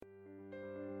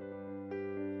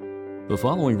The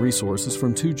following resources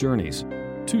from Two Journeys.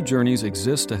 Two Journeys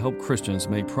exists to help Christians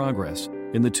make progress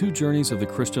in the two journeys of the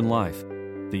Christian life,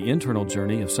 the internal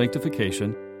journey of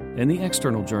sanctification and the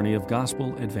external journey of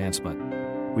gospel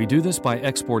advancement. We do this by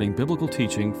exporting biblical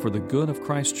teaching for the good of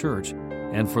Christ's church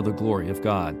and for the glory of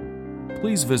God.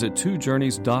 Please visit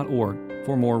twojourneys.org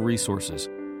for more resources.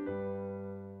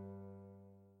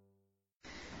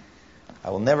 I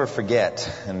will never forget,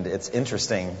 and it's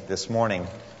interesting this morning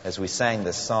as we sang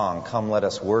this song, Come Let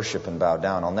Us Worship and Bow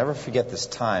Down. I'll never forget this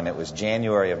time. It was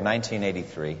January of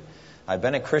 1983. I'd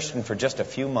been a Christian for just a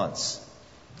few months.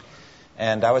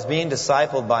 And I was being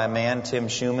discipled by a man, Tim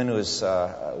Schumann, who was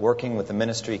working with the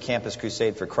ministry Campus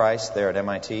Crusade for Christ there at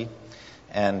MIT.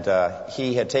 And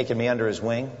he had taken me under his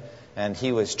wing. And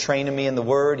he was training me in the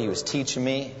Word. He was teaching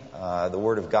me the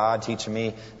Word of God, teaching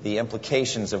me the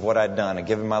implications of what I'd done and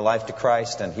giving my life to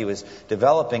Christ. And he was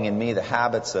developing in me the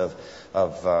habits of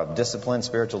discipline,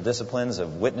 spiritual disciplines,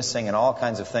 of witnessing and all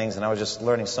kinds of things. And I was just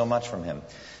learning so much from him.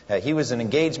 He was an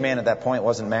engaged man at that point,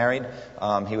 wasn't married.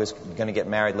 He was going to get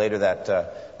married later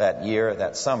that year,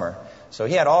 that summer. So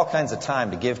he had all kinds of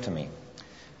time to give to me.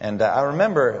 And I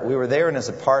remember we were there in his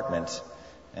apartment.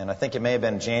 And I think it may have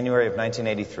been January of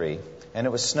 1983, and it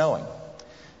was snowing.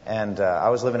 And I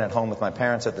was living at home with my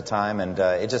parents at the time, and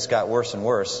it just got worse and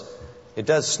worse. It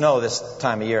does snow this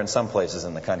time of year in some places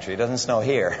in the country. It doesn't snow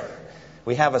here.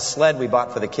 We have a sled we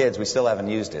bought for the kids. We still haven't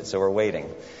used it, so we're waiting.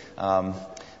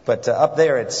 But up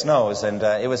there it snows, and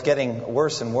it was getting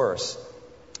worse and worse.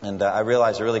 And I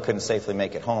realized I really couldn't safely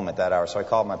make it home at that hour, so I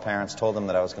called my parents, told them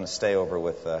that I was going to stay over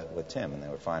with Tim, and they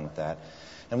were fine with that.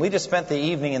 And we just spent the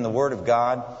evening in the Word of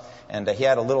God, and he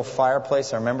had a little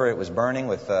fireplace. I remember it was burning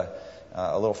with a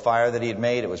little fire that he had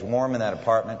made. It was warm in that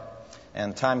apartment.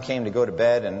 And time came to go to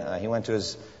bed, and he went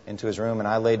into his room, and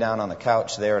I lay down on the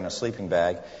couch there in a sleeping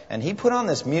bag. And he put on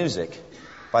this music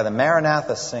by the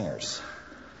Maranatha Singers.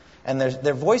 And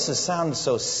their voices sounded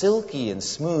so silky and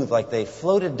smooth, like they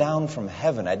floated down from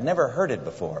heaven. I'd never heard it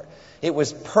before. It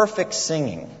was perfect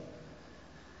singing.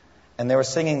 And they were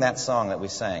singing that song that we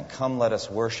sang, Come Let Us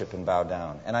Worship and Bow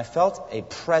Down. And I felt a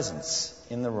presence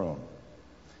in the room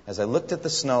as I looked at the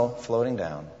snow floating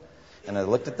down, and I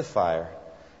looked at the fire,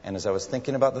 and as I was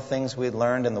thinking about the things we had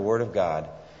learned in the Word of God.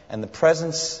 And the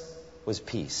presence was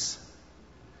peace.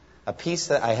 A peace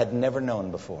that I had never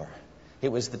known before.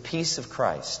 It was the peace of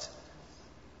Christ.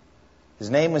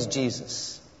 His name was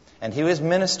Jesus. And He was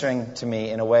ministering to me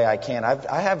in a way I can't.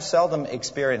 I have seldom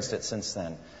experienced it since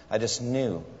then. I just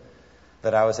knew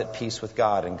that I was at peace with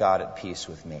God and God at peace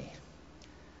with me.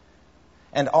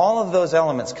 And all of those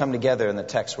elements come together in the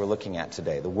text we're looking at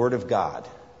today. The Word of God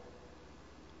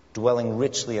dwelling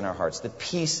richly in our hearts. The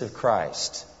peace of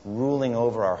Christ ruling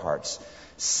over our hearts.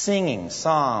 Singing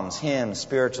psalms, hymns,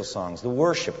 spiritual songs. The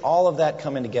worship, all of that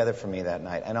coming together for me that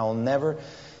night. And I'll never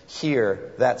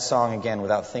hear that song again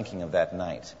without thinking of that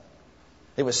night.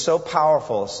 It was so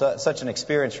powerful, such an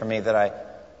experience for me that I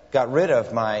got rid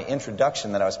of my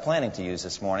introduction that I was planning to use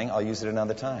this morning. I'll use it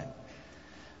another time.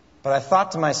 But I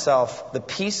thought to myself, the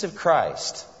peace of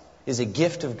Christ is a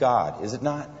gift of God, is it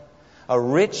not? A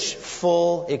rich,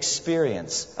 full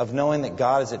experience of knowing that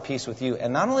God is at peace with you.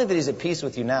 And not only that He's at peace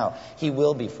with you now, He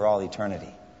will be for all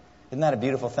eternity. Isn't that a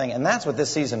beautiful thing? And that's what this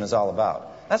season is all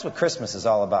about. That's what Christmas is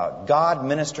all about. God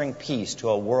ministering peace to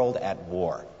a world at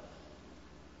war.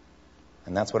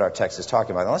 And that's what our text is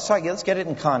talking about. Now let's get it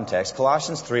in context.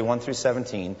 Colossians 3, 1 through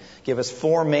 17 give us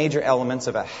four major elements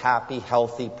of a happy,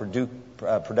 healthy,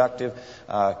 productive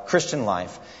Christian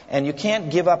life. And you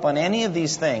can't give up on any of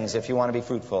these things if you want to be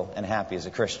fruitful and happy as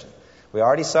a Christian. We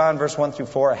already saw in verse 1 through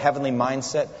 4 a heavenly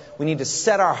mindset. We need to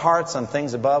set our hearts on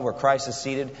things above where Christ is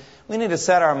seated. We need to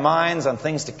set our minds on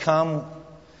things to come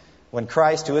when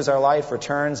Christ, who is our life,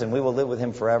 returns and we will live with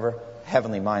Him forever.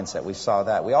 Heavenly mindset. We saw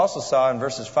that. We also saw in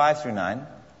verses 5 through 9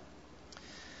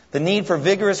 the need for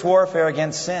vigorous warfare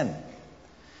against sin.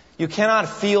 You cannot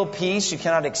feel peace, you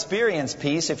cannot experience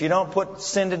peace if you don't put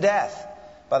sin to death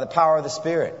by the power of the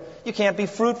Spirit. You can't be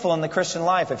fruitful in the Christian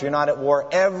life if you're not at war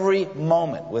every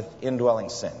moment with indwelling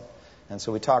sin. And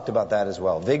so we talked about that as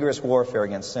well. Vigorous warfare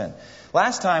against sin.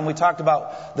 Last time we talked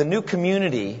about the new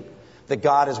community that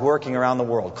God is working around the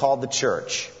world called the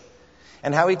church.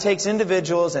 And how He takes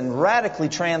individuals and radically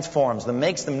transforms them,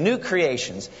 makes them new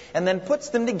creations, and then puts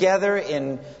them together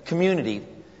in community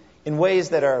in ways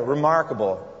that are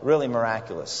remarkable, really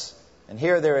miraculous. And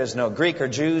here there is no Greek or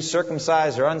Jew,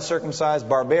 circumcised or uncircumcised,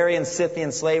 barbarian,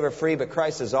 Scythian, slave or free, but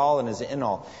Christ is all and is in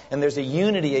all. And there's a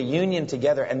unity, a union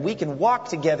together, and we can walk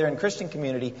together in Christian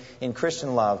community, in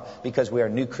Christian love, because we are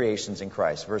new creations in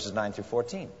Christ. Verses 9 through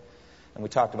 14. And we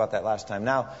talked about that last time.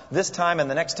 Now, this time and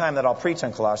the next time that I'll preach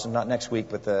on Colossians, not next week,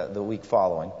 but the week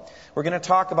following, we're going to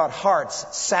talk about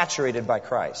hearts saturated by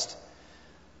Christ.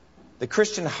 The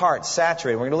Christian heart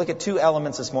saturated. We're going to look at two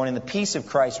elements this morning, the peace of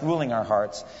Christ ruling our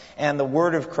hearts and the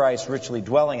Word of Christ richly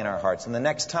dwelling in our hearts. And the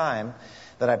next time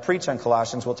that I preach on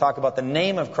Colossians, we'll talk about the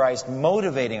name of Christ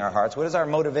motivating our hearts. What is our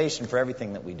motivation for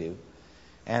everything that we do?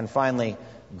 And finally,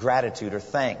 gratitude or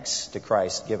thanks to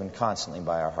Christ given constantly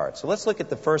by our hearts. So let's look at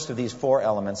the first of these four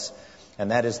elements, and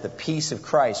that is the peace of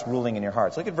Christ ruling in your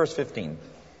hearts. Look at verse 15.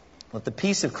 Let the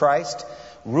peace of Christ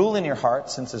rule in your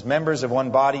hearts, since as members of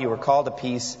one body you are called to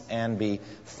peace, and be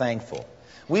thankful.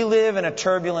 We live in a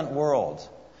turbulent world.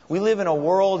 We live in a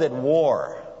world at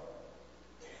war,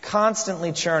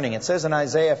 constantly churning. It says in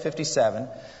Isaiah 57,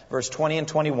 verse 20 and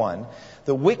 21,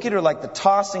 the wicked are like the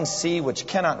tossing sea which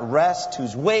cannot rest,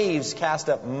 whose waves cast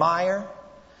up mire.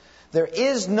 There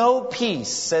is no peace,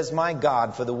 says my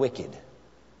God, for the wicked.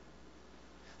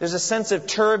 There's a sense of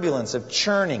turbulence, of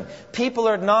churning. People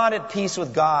are not at peace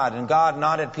with God, and God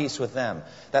not at peace with them.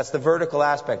 That's the vertical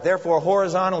aspect. Therefore,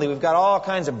 horizontally, we've got all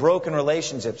kinds of broken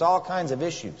relationships, all kinds of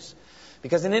issues.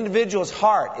 Because an individual's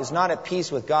heart is not at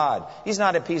peace with God. He's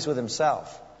not at peace with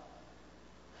himself.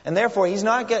 And therefore, he's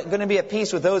not going to be at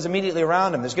peace with those immediately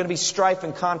around him. There's going to be strife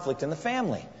and conflict in the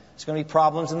family. There's going to be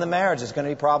problems in the marriage. There's going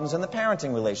to be problems in the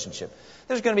parenting relationship.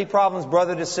 There's going to be problems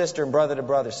brother to sister and brother to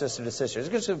brother, sister to sister.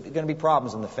 There's going to be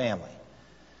problems in the family.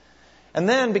 And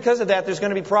then, because of that, there's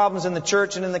going to be problems in the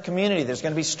church and in the community. There's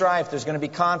going to be strife. There's going to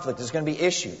be conflict. There's going to be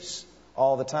issues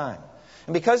all the time.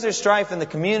 And because there's strife in the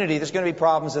community, there's going to be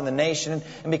problems in the nation.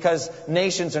 And because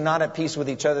nations are not at peace with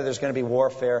each other, there's going to be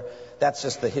warfare. That's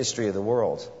just the history of the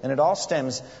world. And it all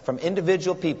stems from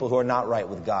individual people who are not right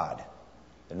with God.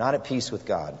 They're not at peace with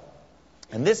God.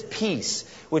 And this peace,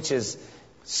 which is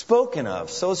spoken of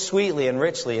so sweetly and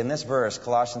richly in this verse,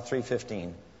 Colossians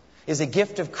 3:15, is a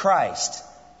gift of Christ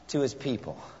to His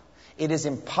people. It is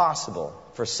impossible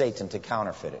for Satan to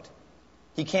counterfeit it.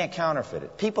 He can't counterfeit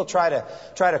it. People try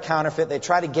to counterfeit. They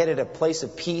try to get at a place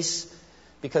of peace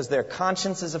because their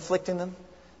conscience is afflicting them.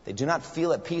 They do not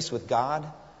feel at peace with God.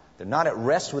 They're not at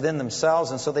rest within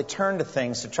themselves, and so they turn to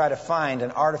things to try to find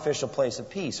an artificial place of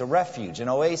peace, a refuge, an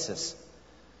oasis.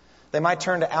 They might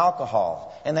turn to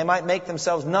alcohol, and they might make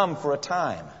themselves numb for a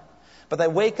time. But they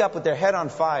wake up with their head on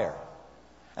fire,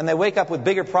 and they wake up with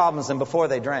bigger problems than before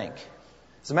they drank.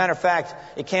 As a matter of fact,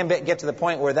 it can get to the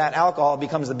point where that alcohol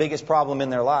becomes the biggest problem in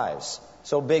their lives,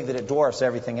 so big that it dwarfs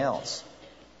everything else.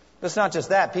 But it's not just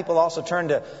that. People also turn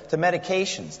to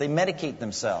medications. They medicate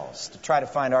themselves to try to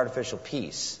find artificial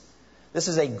peace. This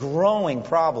is a growing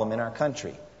problem in our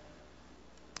country.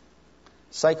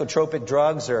 Psychotropic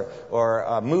drugs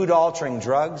or mood-altering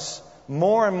drugs,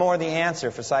 more and more the answer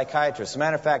for psychiatrists. As a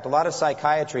matter of fact, a lot of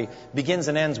psychiatry begins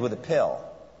and ends with a pill.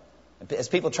 As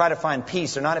people try to find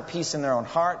peace, they're not at peace in their own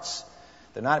hearts.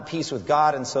 They're not at peace with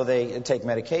God, and so they take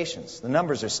medications. The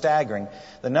numbers are staggering.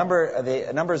 The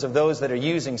numbers of those that are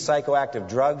using psychoactive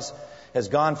drugs has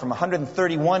gone from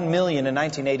 131 million in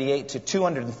 1988 to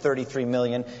 233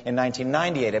 million in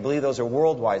 1998. I believe those are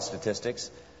worldwide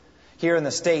statistics. Here in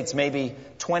the States, maybe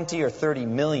 20 or 30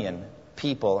 million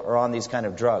people are on these kind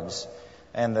of drugs.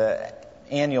 And the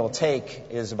annual take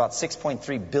is about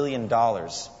 $6.3 billion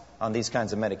on these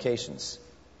kinds of medications.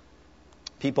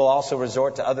 People also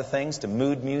resort to other things, to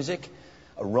mood music,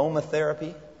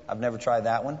 aromatherapy. I've never tried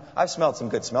that one. I've smelled some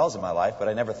good smells in my life, but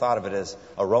I never thought of it as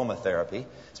aromatherapy.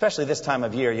 Especially this time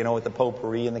of year, with the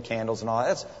potpourri and the candles and all that.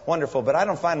 That's wonderful, but I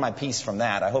don't find my peace from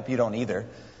that. I hope you don't either.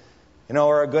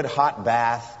 Or a good hot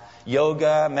bath,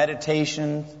 yoga,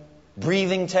 meditation,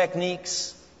 breathing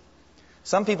techniques.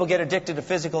 Some people get addicted to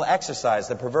physical exercise,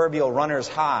 the proverbial runner's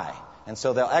high. And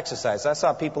so they'll exercise. I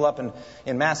saw people up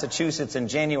in Massachusetts in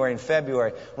January and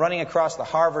February running across the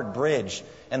Harvard Bridge,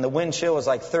 and the wind chill was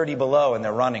like 30 below, and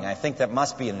they're running. I think that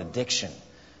must be an addiction.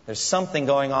 There's something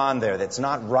going on there that's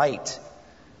not right.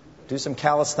 Do some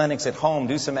calisthenics at home.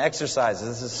 Do some exercises.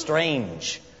 This is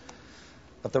strange.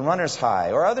 But the runner's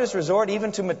high. Or others resort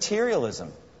even to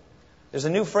materialism. There's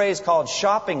a new phrase called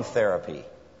shopping therapy.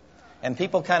 And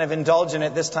people kind of indulge in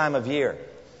it this time of year.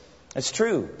 It's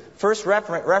true. First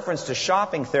reference to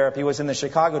shopping therapy was in the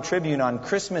Chicago Tribune on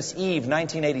Christmas Eve,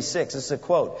 1986. This is a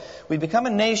quote. "We become a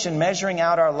nation measuring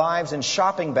out our lives in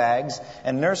shopping bags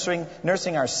and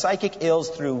nursing our psychic ills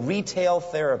through retail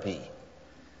therapy."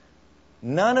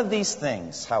 None of these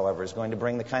things, however, is going to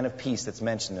bring the kind of peace that's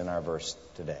mentioned in our verse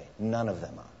today. None of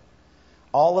them are.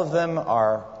 All of them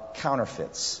are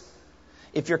counterfeits.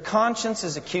 If your conscience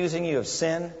is accusing you of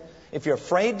sin, if you're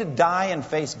afraid to die and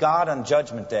face God on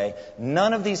Judgment Day,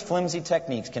 none of these flimsy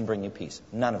techniques can bring you peace.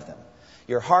 None of them.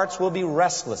 Your hearts will be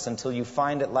restless until you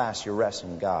find at last your rest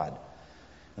in God.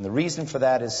 And the reason for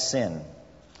that is sin.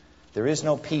 There is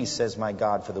no peace, says my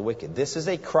God, for the wicked. This is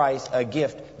a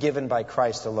gift given by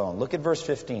Christ alone. Look at verse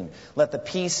 15. Let the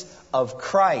peace of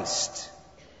Christ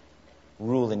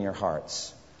rule in your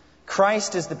hearts.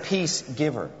 Christ is the peace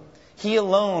giver. He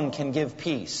alone can give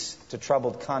peace to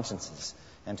troubled consciences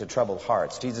and to troubled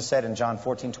hearts. Jesus said in John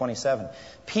 14:27,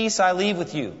 peace I leave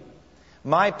with you.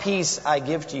 My peace I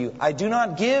give to you. I do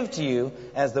not give to you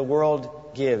as the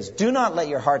world gives. Do not let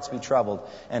your hearts be troubled,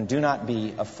 and do not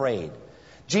be afraid.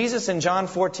 Jesus in John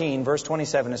 14, verse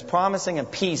 27, is promising a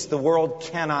peace the world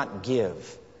cannot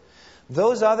give.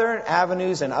 Those other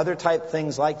avenues and other type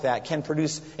things like that can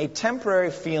produce a temporary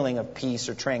feeling of peace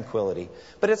or tranquility.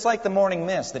 But it's like the morning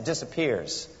mist that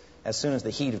disappears as soon as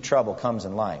the heat of trouble comes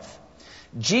in life.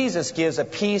 Jesus gives a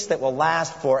peace that will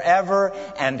last forever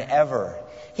and ever.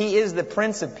 He is the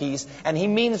Prince of Peace, and He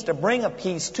means to bring a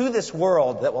peace to this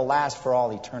world that will last for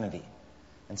all eternity.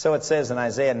 And so it says in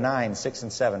Isaiah 9, 6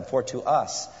 and 7, for to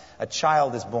us a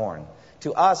child is born,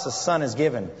 to us a son is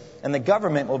given, and the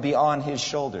government will be on His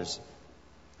shoulders.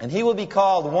 And He will be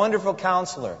called Wonderful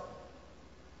Counselor,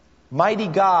 Mighty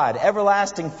God,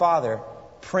 Everlasting Father,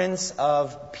 Prince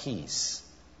of Peace.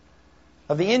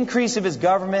 Of the increase of His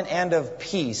government and of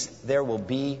peace there will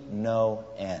be no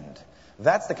end.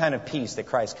 That's the kind of peace that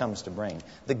Christ comes to bring.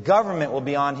 The government will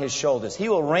be on His shoulders. He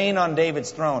will reign on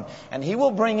David's throne. And He will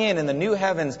bring in the new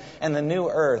heavens and the new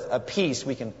earth, a peace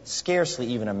we can scarcely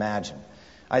even imagine.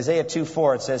 Isaiah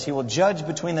 2:4, it says, He will judge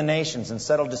between the nations and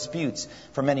settle disputes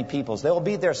for many peoples. They will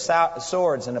beat their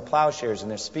swords into plowshares and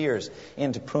their spears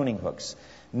into pruning hooks.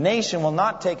 Nation will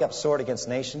not take up sword against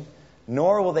nation,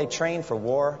 nor will they train for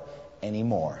war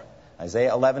anymore.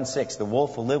 Isaiah 11:6, the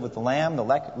wolf will live with the lamb, the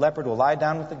leopard will lie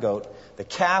down with the goat, the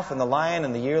calf and the lion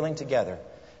and the yearling together,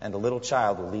 and a little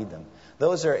child will lead them.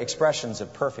 Those are expressions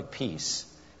of perfect peace,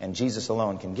 and Jesus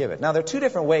alone can give it. Now, there are two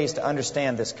different ways to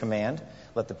understand this command,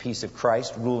 let the peace of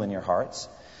Christ rule in your hearts.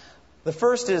 The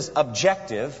first is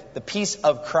objective. The peace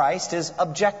of Christ is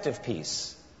objective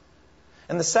peace.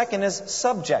 And the second is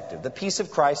subjective. The peace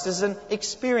of Christ is an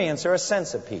experience or a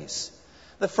sense of peace.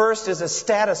 The first is a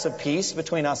status of peace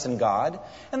between us and God,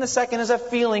 and the second is a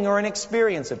feeling or an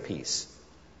experience of peace.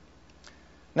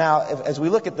 Now, as we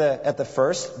look at the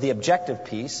first, the objective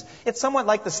peace, it's somewhat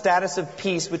like the status of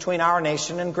peace between our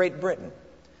nation and Great Britain.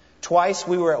 Twice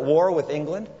we were at war with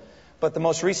England, but the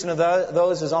most recent of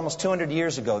those is almost 200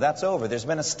 years ago. That's over. There's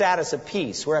been a status of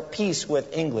peace. We're at peace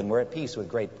with England. We're at peace with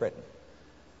Great Britain.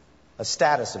 A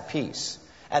status of peace.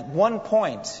 At one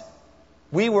point,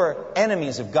 we were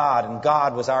enemies of God, and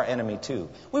God was our enemy too.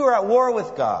 We were at war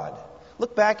with God.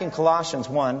 Look back in Colossians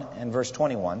 1 and verse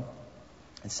 21.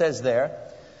 It says there,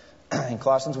 in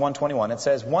Colossians 1:21, it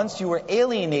says, once you were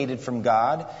alienated from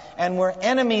God and were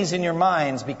enemies in your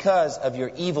minds because of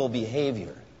your evil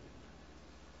behavior.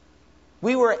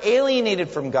 We were alienated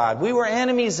from God. We were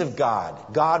enemies of God.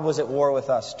 God was at war with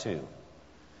us too.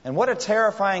 And what a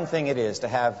terrifying thing it is to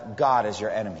have God as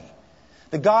your enemy.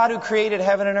 The God who created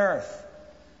heaven and earth.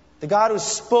 The God who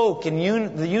spoke and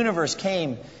the universe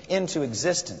came into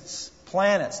existence.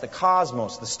 Planets, the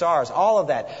cosmos, the stars, all of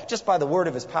that, just by the word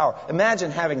of His power. Imagine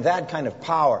having that kind of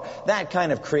power, that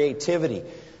kind of creativity.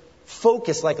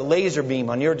 Focus like a laser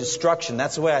beam on your destruction.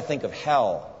 That's the way I think of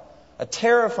hell. A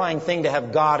terrifying thing to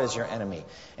have God as your enemy.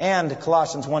 And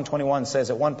Colossians 1:21 says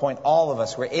at one point all of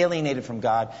us were alienated from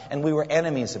God and we were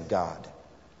enemies of God.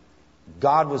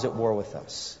 God was at war with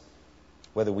us,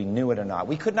 whether we knew it or not.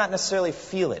 We could not necessarily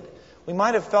feel it. We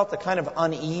might have felt a kind of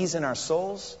unease in our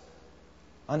souls,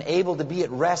 unable to be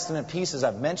at rest and at peace, as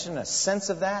I've mentioned, a sense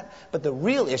of that. But the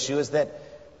real issue is that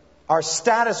our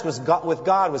status with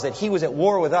God was that He was at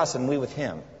war with us and we with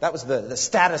Him. That was the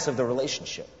status of the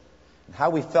relationship. And how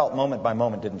we felt moment by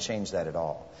moment didn't change that at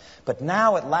all. But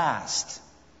now at last,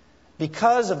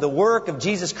 because of the work of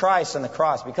Jesus Christ on the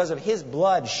cross, because of His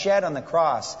blood shed on the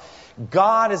cross,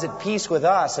 God is at peace with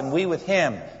us and we with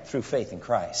Him through faith in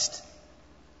Christ.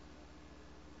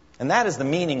 And that is the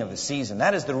meaning of the season.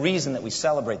 That is the reason that we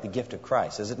celebrate the gift of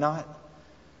Christ, is it not?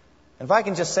 And if I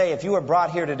can just say, if you were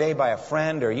brought here today by a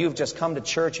friend or you've just come to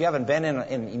church, you haven't been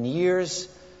in years,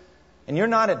 and you're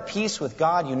not at peace with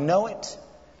God, you know it.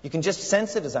 You can just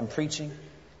sense it as I'm preaching.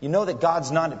 You know that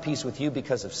God's not at peace with you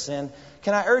because of sin.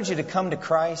 Can I urge you to come to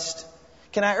Christ?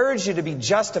 Can I urge you to be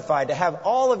justified, to have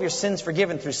all of your sins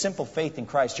forgiven through simple faith in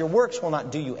Christ? Your works will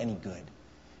not do you any good,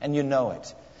 and you know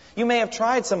it. You may have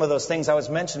tried some of those things I was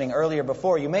mentioning earlier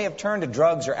before. You may have turned to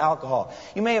drugs or alcohol.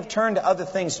 You may have turned to other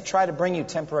things to try to bring you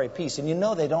temporary peace, and you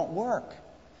know they don't work.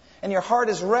 And your heart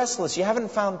is restless. You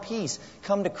haven't found peace.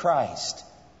 Come to Christ.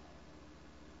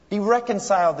 Be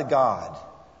reconciled to God.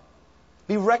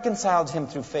 Be reconciled to Him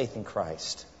through faith in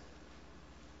Christ.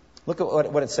 Look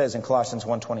at what it says in Colossians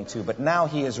 1:22. But now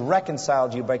He has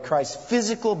reconciled you by Christ's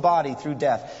physical body through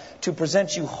death to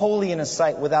present you holy in His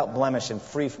sight, without blemish and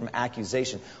free from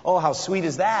accusation. Oh, how sweet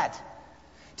is that?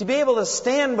 To be able to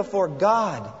stand before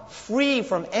God free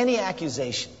from any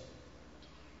accusation.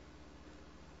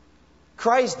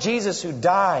 Christ Jesus, who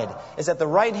died, is at the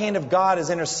right hand of God,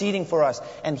 is interceding for us.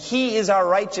 And He is our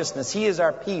righteousness. He is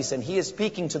our peace. And He is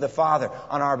speaking to the Father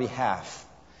on our behalf.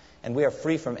 And we are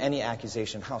free from any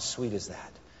accusation. How sweet is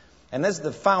that? And this is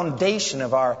the foundation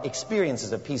of our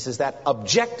experiences of peace, is that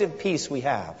objective peace we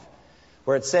have.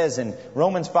 Where it says in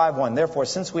Romans 5:1, therefore,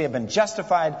 since we have been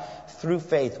justified through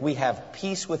faith, we have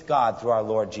peace with God through our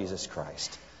Lord Jesus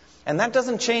Christ. And that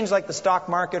doesn't change like the stock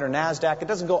market or NASDAQ. It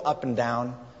doesn't go up and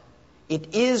down.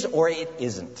 It is or it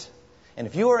isn't. And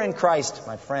if you are in Christ,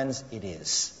 my friends, it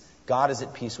is. God is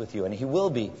at peace with you, and He will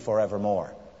be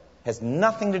forevermore. It has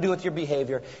nothing to do with your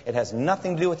behavior. It has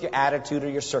nothing to do with your attitude or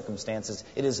your circumstances.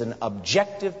 It is an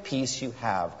objective peace you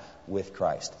have with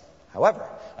Christ. However,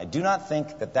 I do not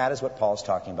think that that is what Paul's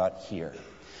talking about here.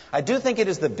 I do think it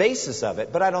is the basis of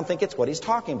it, but I don't think it's what he's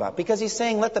talking about. Because he's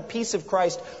saying, let the peace of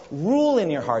Christ rule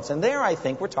in your hearts. And there I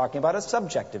think we're talking about a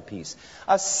subjective peace.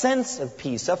 A sense of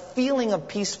peace, a feeling of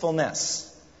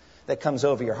peacefulness that comes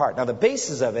over your heart. Now the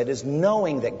basis of it is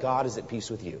knowing that God is at peace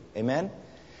with you. Amen?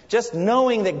 Just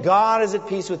knowing that God is at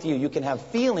peace with you, you can have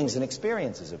feelings and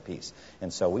experiences of peace.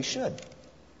 And so we should.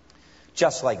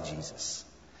 Just like Jesus.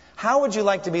 How would you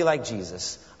like to be like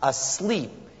Jesus?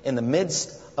 Asleep in the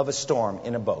midst of a storm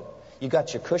in a boat. You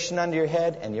got your cushion under your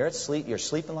head and you're asleep. You're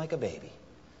sleeping like a baby.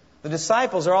 The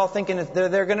disciples are all thinking that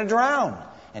they're going to drown.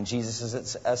 And Jesus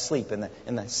is asleep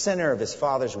in the center of His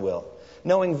Father's will.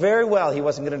 Knowing very well He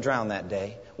wasn't going to drown that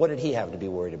day. What did He have to be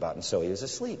worried about? And so He was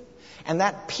asleep. And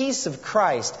that peace of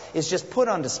Christ is just put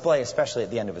on display, especially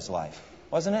at the end of His life.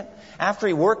 Wasn't it? After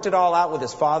He worked it all out with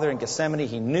His Father in Gethsemane,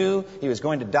 He knew He was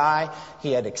going to die.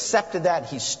 He had accepted that.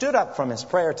 He stood up from His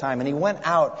prayer time and He went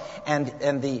out,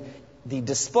 and the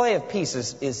display of peace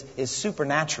is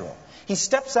supernatural. He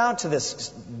steps out to this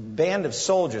band of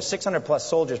soldiers, 600 plus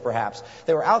soldiers perhaps.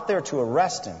 They were out there to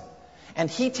arrest Him. And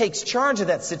He takes charge of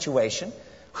that situation.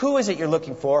 Who is it you're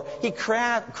looking for? He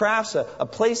crafts a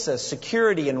place of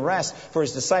security and rest for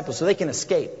His disciples so they can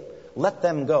escape. Let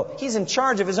them go. He's in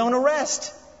charge of His own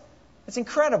arrest. It's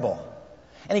incredible.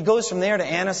 And He goes from there to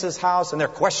Annas' house, and they're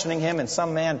questioning Him, and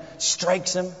some man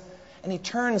strikes Him. And He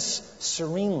turns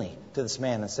serenely to this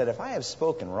man and said, if I have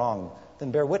spoken wrong,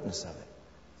 then bear witness of it.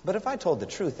 But if I told the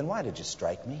truth, then why did you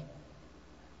strike me?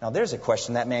 Now there's a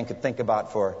question that man could think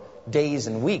about for days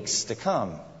and weeks to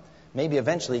come. Maybe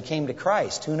eventually he came to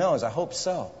Christ. Who knows? I hope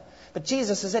so. But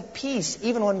Jesus is at peace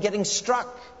even when getting struck.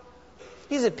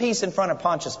 He's at peace in front of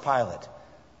Pontius Pilate.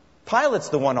 Pilate's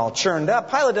the one all churned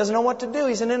up. Pilate doesn't know what to do.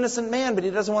 He's an innocent man, but he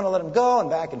doesn't want to let him go, and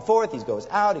back and forth. He goes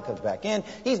out, he comes back in.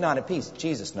 He's not at peace.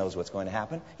 Jesus knows what's going to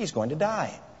happen. He's going to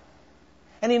die.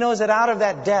 And He knows that out of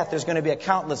that death there's going to be a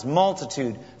countless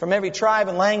multitude from every tribe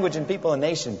and language and people and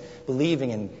nation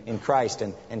believing in Christ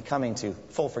and coming to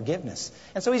full forgiveness.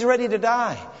 And so He's ready to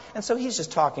die. And so He's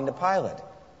just talking to Pilate.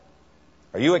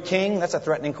 Are you a king? That's a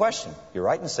threatening question. You're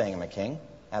right in saying I'm a king.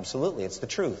 Absolutely, it's the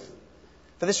truth.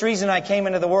 For this reason I came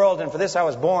into the world, and for this I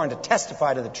was born, to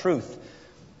testify to the truth.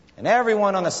 And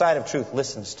everyone on the side of truth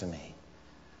listens to me.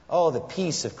 Oh, the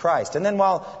peace of Christ. And then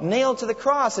while nailed to the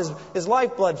cross, his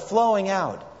lifeblood flowing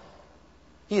out,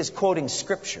 He is quoting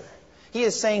Scripture. He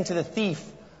is saying to the thief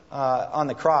on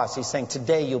the cross, He's saying,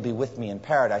 today you'll be with me in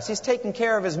paradise. He's taking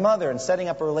care of His mother and setting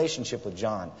up a relationship with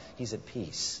John. He's at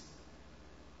peace.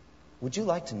 Would you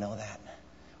like to know that?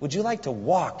 Would you like to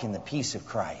walk in the peace of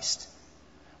Christ?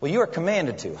 Well, you are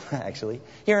commanded to, actually.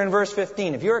 Here in verse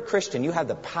 15, if you're a Christian, you have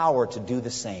the power to do the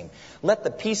same. Let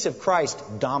the peace of Christ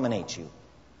dominate you.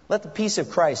 Let the peace of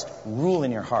Christ rule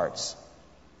in your hearts.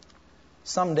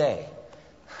 Someday,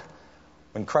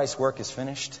 when Christ's work is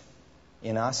finished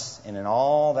in us and in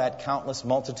all that countless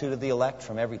multitude of the elect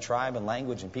from every tribe and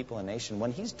language and people and nation,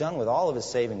 when He's done with all of His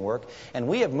saving work and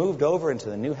we have moved over into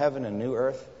the new heaven and new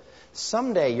earth,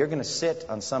 someday you're going to sit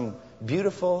on some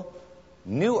beautiful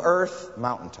new earth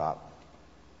mountaintop.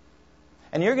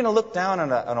 And you're going to look down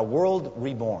on a world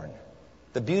reborn,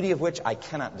 the beauty of which I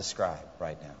cannot describe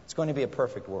right now. It's going to be a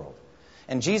perfect world.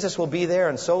 And Jesus will be there,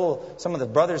 and so will some of the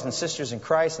brothers and sisters in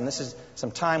Christ. And this is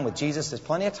some time with Jesus. There's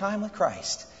plenty of time with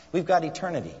Christ. We've got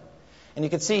eternity. And you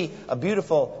can see a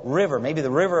beautiful river, maybe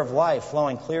the river of life,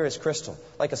 flowing clear as crystal,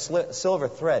 like a silver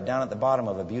thread down at the bottom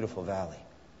of a beautiful valley.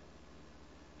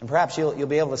 And perhaps you'll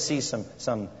be able to see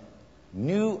some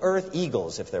new earth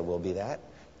eagles, if there will be that,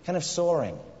 kind of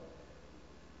soaring.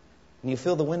 And you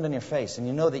feel the wind on your face, and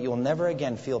you know that you will never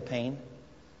again feel pain.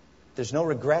 There's no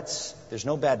regrets. There's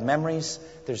no bad memories.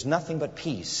 There's nothing but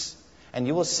peace. And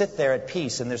you will sit there at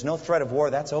peace, and there's no threat of war.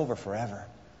 That's over forever.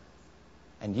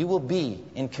 And you will be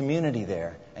in community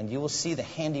there, and you will see the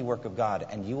handiwork of God,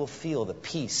 and you will feel the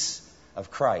peace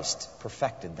of Christ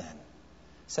perfected then.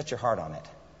 Set your heart on it.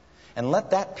 And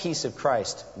let that peace of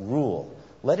Christ rule.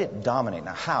 Let it dominate.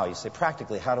 Now how? You say,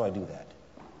 practically, how do I do that?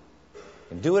 I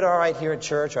can do it all right here at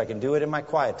church, or I can do it in my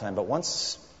quiet time. But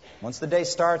once the day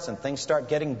starts and things start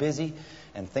getting busy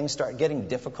and things start getting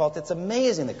difficult, it's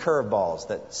amazing the curveballs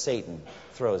that Satan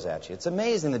throws at you. It's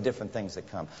amazing the different things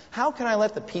that come. How can I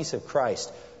let the peace of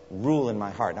Christ rule in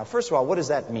my heart? Now, first of all, what does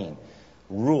that mean?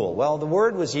 Rule. Well, the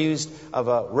word was used of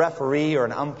a referee or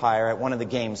an umpire at one of the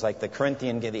games, like the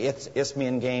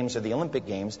Isthmian Games or the Olympic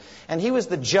Games. And he was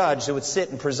the judge that would sit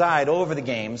and preside over the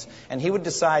games, and he would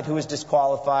decide who was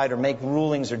disqualified or make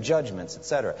rulings or judgments,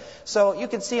 etc. So you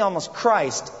could see almost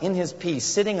Christ in his peace,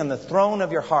 sitting on the throne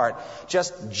of your heart,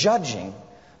 just judging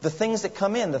the things that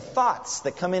come in, the thoughts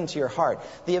that come into your heart,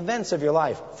 the events of your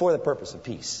life for the purpose of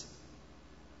peace.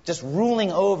 Just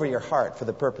ruling over your heart for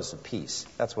the purpose of peace.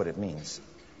 That's what it means.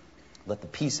 Let the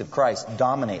peace of Christ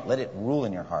dominate. Let it rule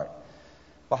in your heart.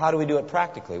 Well, how do we do it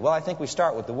practically? Well, I think we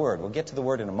start with the Word. We'll get to the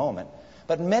Word in a moment.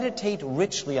 But meditate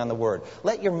richly on the Word.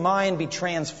 Let your mind be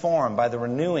transformed by the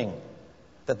renewing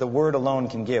that the Word alone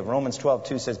can give. Romans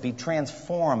 12:2 says, be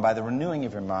transformed by the renewing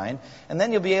of your mind, and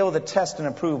then you'll be able to test and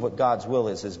approve what God's will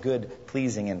is, His good,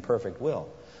 pleasing, and perfect will.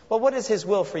 Well, what is His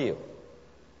will for you?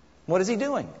 What is He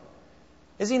doing?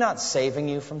 Is He not saving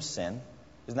you from sin?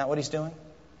 Isn't that what He's doing?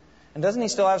 And doesn't He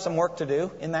still have some work to do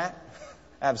in that?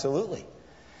 Absolutely.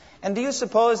 And do you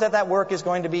suppose that work is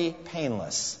going to be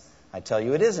painless? I tell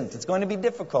you it isn't. It's going to be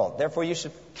difficult. Therefore, you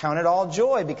should count it all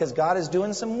joy, because God is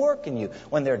doing some work in you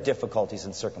when there are difficulties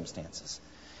and circumstances.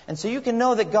 And so you can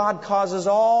know that God causes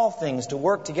all things to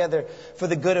work together for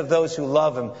the good of those who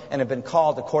love Him and have been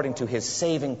called according to His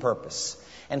saving purpose.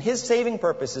 And His saving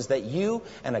purpose is that you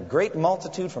and a great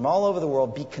multitude from all over the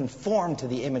world be conformed to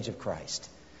the image of Christ.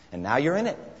 And now you're in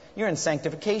it. You're in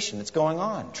sanctification. It's going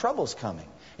on. Trouble's coming.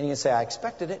 And you can say, I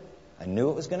expected it. I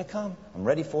knew it was going to come. I'm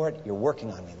ready for it. You're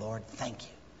working on me, Lord. Thank you.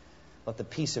 Let the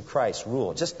peace of Christ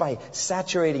rule. Just by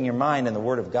saturating your mind in the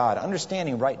Word of God,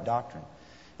 understanding right doctrine.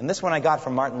 And this one I got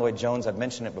from Martin Lloyd-Jones. I've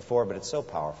mentioned it before, but it's so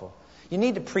powerful. You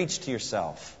need to preach to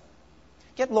yourself.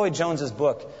 Get Lloyd-Jones's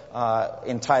book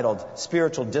entitled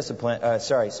Spiritual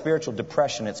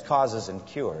Depression, Its Causes and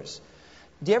Cures.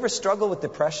 Do you ever struggle with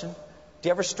depression? Do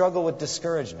you ever struggle with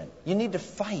discouragement? You need to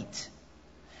fight.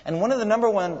 And one of the number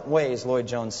one ways,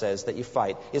 Lloyd-Jones says, that you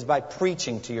fight is by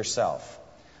preaching to yourself.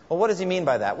 Well, what does he mean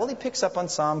by that? Well, he picks up on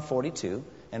Psalm 42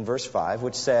 and verse 5,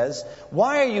 which says,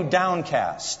 why are you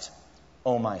downcast,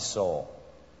 O my soul?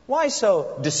 Why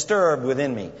so disturbed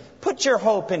within me? Put your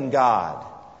hope in God.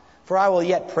 For I will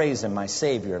yet praise Him, my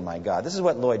Savior and my God. This is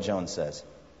what Lloyd-Jones says.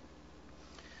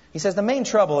 He says the main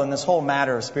trouble in this whole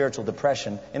matter of spiritual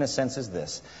depression, in a sense, is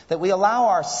this: that we allow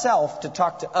ourselves to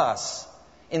talk to us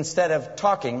instead of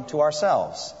talking to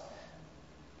ourselves.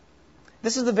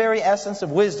 This is the very essence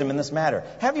of wisdom in this matter.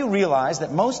 Have you realized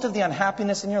that most of the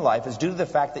unhappiness in your life is due to the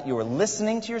fact that you are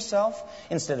listening to yourself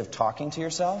instead of talking to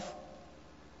yourself?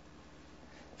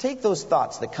 Take those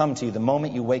thoughts that come to you the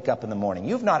moment you wake up in the morning.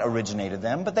 You've not originated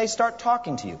them, but they start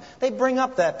talking to you. They bring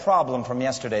up that problem from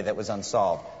yesterday that was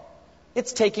unsolved.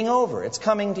 It's taking over. It's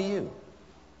coming to you.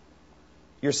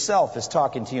 Yourself is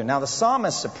talking to you. Now, the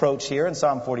psalmist's approach here in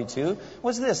Psalm 42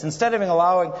 was this. Instead of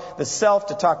allowing the self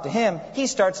to talk to him, he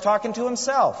starts talking to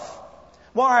himself.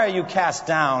 Why are you cast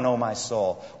down, O my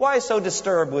soul? Why so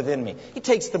disturbed within me? He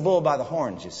takes the bull by the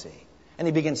horns, you see, and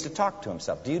he begins to talk to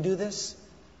himself. Do you do this?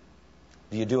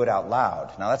 Do you do it out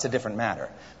loud? Now, that's a different matter.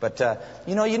 But,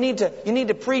 you need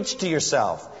to preach to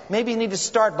yourself. Maybe you need to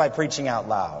start by preaching out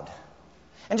loud.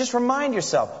 And just remind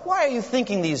yourself, why are you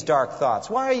thinking these dark thoughts?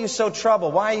 Why are you so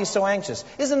troubled? Why are you so anxious?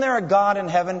 Isn't there a God in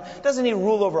heaven? Doesn't He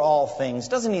rule over all things?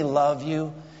 Doesn't He love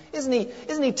you? Isn't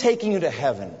He taking you to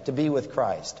heaven to be with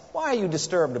Christ? Why are you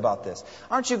disturbed about this?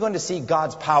 Aren't you going to see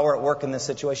God's power at work in this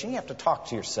situation? You have to talk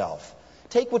to yourself.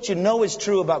 Take what you know is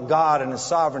true about God and His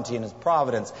sovereignty and His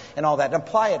providence and all that, and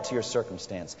apply it to your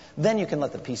circumstance. Then you can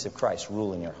let the peace of Christ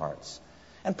rule in your hearts.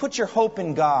 And put your hope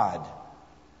in God.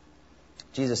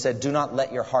 Jesus said, do not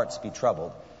let your hearts be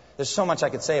troubled. There's so much I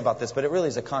could say about this, but it really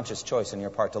is a conscious choice on your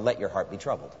part to let your heart be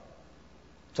troubled.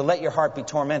 To let your heart be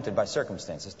tormented by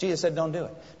circumstances. Jesus said, don't do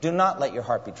it. Do not let your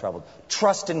heart be troubled.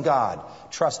 Trust in God.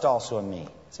 Trust also in me.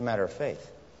 It's a matter of faith.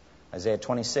 Isaiah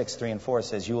 26, 3 and 4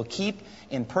 says, "You will keep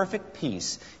in perfect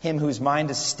peace him whose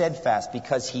mind is steadfast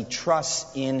because he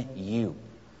trusts in you."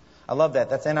 I love that.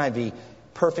 That's NIV.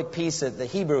 Perfect peace. The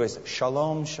Hebrew is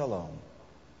shalom, shalom.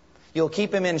 You'll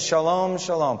keep him in shalom,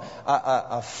 shalom.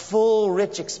 A full,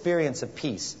 rich experience of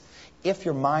peace if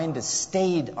your mind is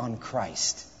stayed on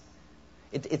Christ.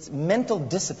 It's mental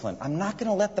discipline. I'm not going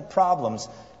to let the problems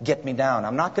get me down.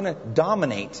 I'm not going to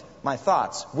dominate my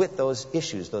thoughts with those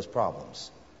issues, those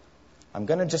problems. I'm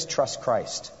going to just trust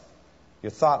Christ.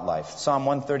 Your thought life. Psalm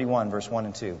 131, verse 1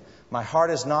 and 2. "My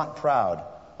heart is not proud,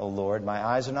 O Lord. My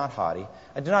eyes are not haughty.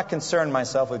 I do not concern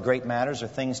myself with great matters or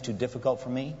things too difficult for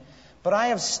me. But I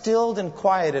have stilled and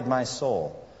quieted my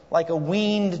soul, like a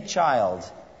weaned child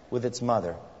with its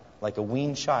mother. Like a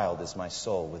weaned child is my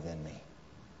soul within me."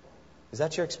 Is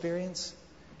that your experience?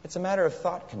 It's a matter of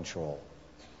thought control.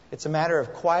 It's a matter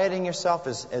of quieting yourself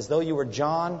as though you were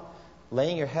John,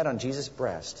 laying your head on Jesus'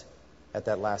 breast at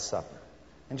that Last Supper.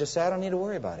 And just say, I don't need to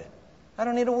worry about it. I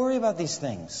don't need to worry about these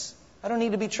things. I don't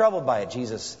need to be troubled by it.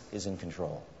 Jesus is in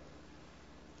control.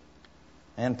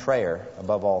 And prayer,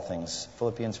 above all things.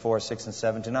 Philippians 4, 6 and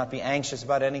 7. "Do not be anxious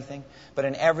about anything, but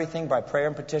in everything, by prayer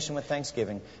and petition with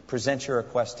thanksgiving, present your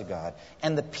request to God.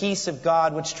 And the peace of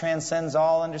God, which transcends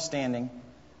all understanding,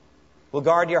 will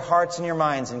guard your hearts and your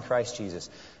minds in Christ Jesus."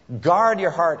 Guard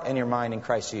your heart and your mind in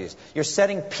Christ Jesus. You're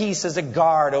setting peace as a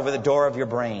guard over the door of your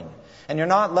brain. And you're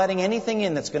not letting anything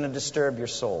in that's going to disturb your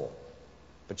soul.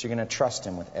 But you're going to trust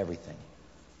Him with everything.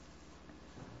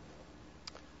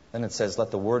 Then it says,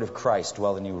 "Let the word of Christ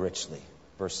dwell in you richly."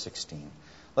 Verse 16.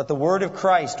 "Let the word of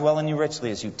Christ dwell in you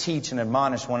richly as you teach and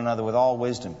admonish one another with all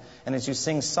wisdom, and as you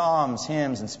sing psalms,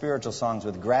 hymns, and spiritual songs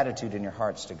with gratitude in your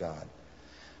hearts to God."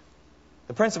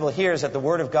 The principle here is that the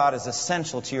Word of God is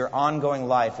essential to your ongoing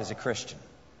life as a Christian.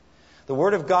 The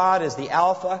Word of God is the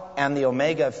Alpha and the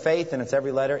Omega of faith, and it's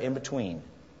every letter in between.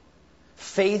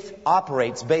 Faith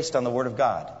operates based on the Word of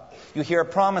God. You hear a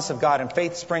promise of God, and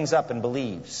faith springs up and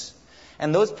believes.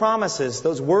 And those promises,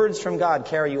 those words from God,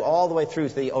 carry you all the way through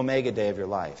to the Omega day of your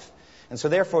life. And so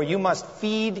therefore, you must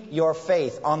feed your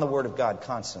faith on the Word of God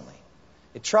constantly.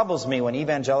 It troubles me when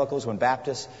evangelicals, when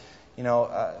Baptists,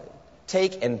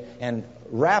 take and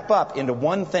wrap up into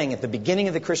one thing at the beginning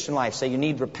of the Christian life. Say you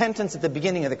need repentance at the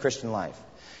beginning of the Christian life.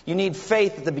 You need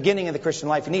faith at the beginning of the Christian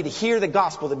life. You need to hear the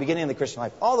gospel at the beginning of the Christian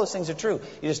life. All those things are true.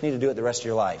 You just need to do it the rest of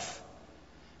your life.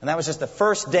 And that was just the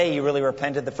first day you really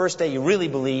repented, the first day you really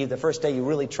believed, the first day you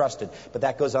really trusted. But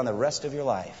that goes on the rest of your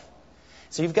life.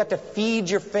 So you've got to feed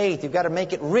your faith. You've got to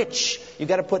make it rich. You've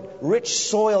got to put rich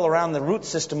soil around the root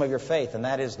system of your faith, and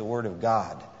that is the Word of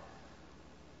God.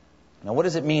 Now, what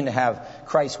does it mean to have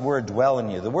Christ's Word dwell in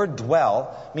you? The word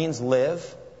dwell means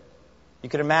live. You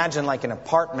could imagine like an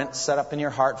apartment set up in your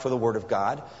heart for the Word of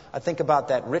God. I think about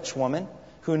that rich woman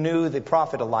who knew the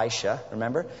prophet Elisha,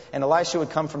 remember? And Elisha would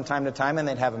come from time to time and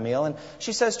they'd have a meal. And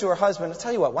she says to her husband, I'll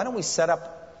tell you what, why don't we set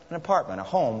up an apartment, a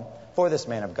home for this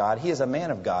man of God? He is a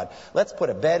man of God. Let's put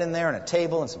a bed in there and a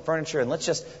table and some furniture, and let's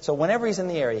just, so whenever he's in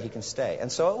the area, he can stay.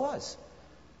 And so it was.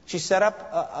 She set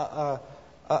up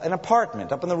an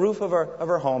apartment up on the roof of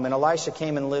her home, and Elisha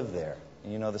came and lived there.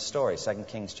 And you know the story, 2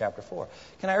 Kings chapter 4.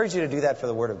 Can I urge you to do that for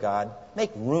the Word of God?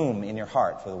 Make room in your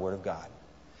heart for the Word of God.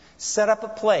 Set up a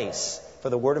place for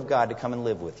the Word of God to come and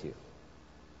live with you.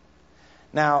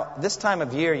 Now, this time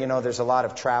of year, there's a lot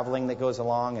of traveling that goes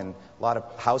along and a lot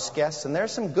of house guests. And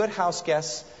there's some good house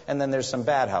guests, and then there's some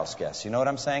bad house guests. You know what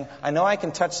I'm saying? I know I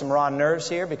can touch some raw nerves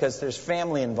here because there's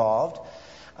family involved.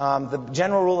 The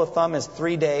general rule of thumb is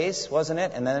 3 days, wasn't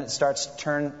it? And then it starts to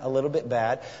turn a little bit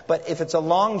bad. But if it's a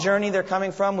long journey they're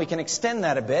coming from, we can extend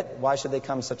that a bit. Why should they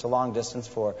come such a long distance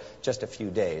for just a few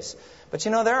days? But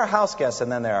there are house guests,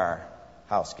 and then there are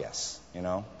house guests,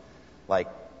 like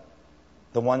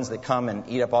the ones that come and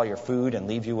eat up all your food and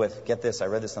leave you with, get this, I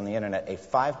read this on the internet, a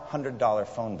 $500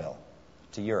 phone bill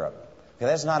to Europe. Okay,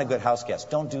 that's not a good house guest.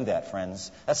 Don't do that,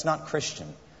 friends. That's not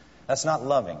Christian. That's not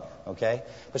loving, okay?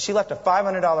 But she left a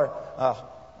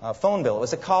 $500 phone bill. It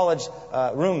was a college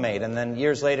roommate, and then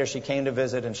years later she came to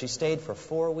visit, and she stayed for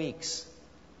 4 weeks.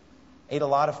 Ate a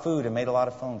lot of food and made a lot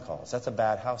of phone calls. That's a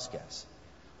bad house guest.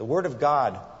 The Word of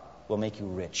God will make you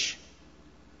rich.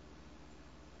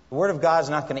 The Word of God is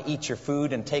not going to eat your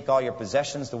food and take all your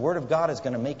possessions. The Word of God is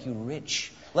going to make you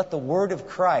rich. Let the Word of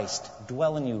Christ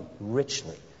dwell in you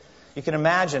richly. You can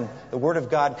imagine the Word of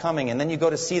God coming, and then you go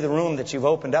to see the room that you've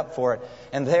opened up for it,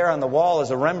 and there on the wall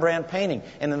is a Rembrandt painting,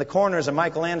 and in the corner is a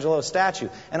Michelangelo statue,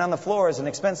 and on the floor is an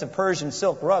expensive Persian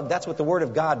silk rug. That's what the Word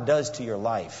of God does to your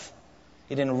life.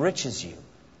 It enriches you.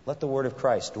 Let the Word of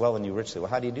Christ dwell in you richly. Well,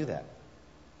 how do you do that?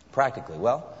 Practically.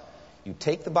 Well, you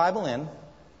take the Bible in,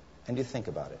 and you think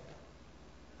about it.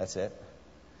 That's it.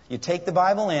 You take the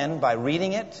Bible in by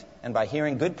reading it and by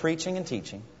hearing good preaching and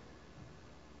teaching,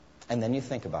 and then you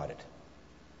think about it.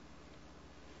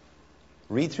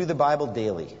 Read through the Bible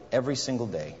daily, every single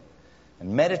day,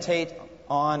 and meditate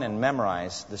on and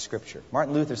memorize the Scripture.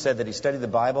 Martin Luther said that he studied the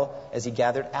Bible as he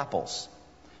gathered apples.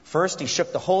 First, he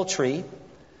shook the whole tree,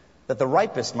 that the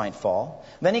ripest might fall.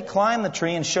 Then he climbed the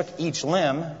tree and shook each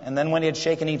limb. And then when he had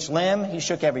shaken each limb, he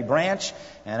shook every branch.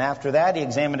 And after that, he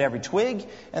examined every twig.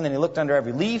 And then he looked under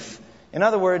every leaf. In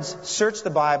other words, search the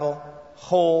Bible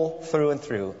whole through and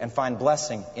through and find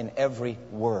blessing in every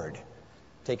word.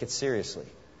 Take it seriously.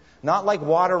 Not like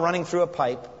water running through a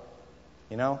pipe.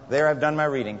 You know, there I've done my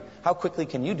reading. How quickly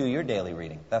can you do your daily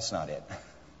reading? That's not it.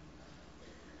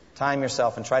 Time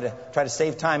yourself and try to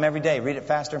save time every day. Read it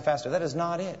faster and faster. That is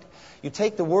not it. You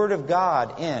take the Word of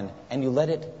God in and you let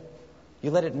it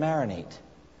marinate.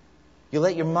 You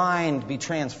let your mind be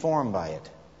transformed by it.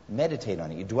 Meditate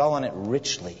on it. You dwell on it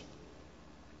richly.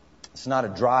 It's not a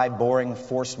dry, boring,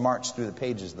 forced march through the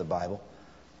pages of the Bible.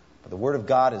 But the Word of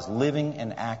God is living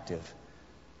and active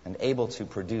and able to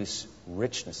produce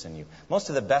richness in you. Most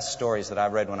of the best stories that I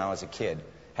read when I was a kid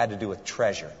had to do with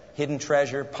treasure. Hidden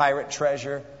treasure, pirate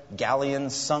treasure,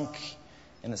 galleons sunk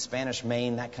in the Spanish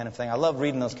Main, that kind of thing. I love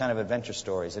reading those kind of adventure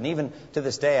stories. And even to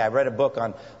this day, I read a book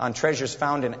on treasures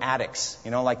found in attics,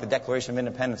 you know, like the Declaration of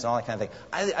Independence and all that kind of thing.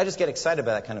 I just get excited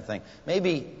by that kind of thing.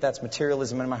 Maybe that's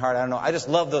materialism in my heart. I don't know. I just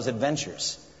love those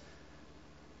adventures.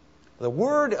 The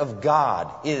Word of God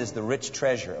is the rich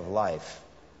treasure of life.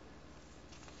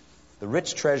 The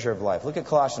rich treasure of life. Look at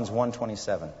Colossians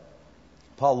 1:27.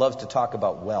 Paul loves to talk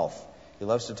about wealth. He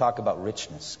loves to talk about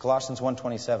richness. Colossians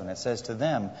 1:27, it says, "To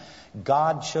them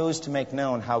God chose to make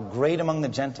known how great among the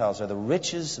Gentiles are the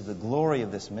riches of the glory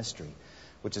of this mystery,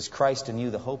 which is Christ in you,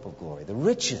 the hope of glory." The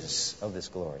riches of this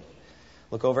glory.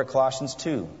 Look over at Colossians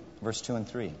 2, verse 2 and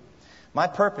 3. "My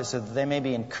purpose is that they may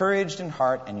be encouraged in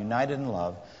heart and united in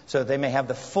love, so that they may have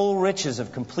the full riches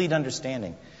of complete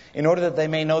understanding, in order that they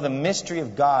may know the mystery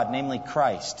of God, namely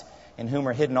Christ, in whom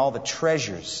are hidden all the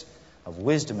treasures of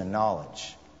wisdom and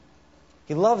knowledge."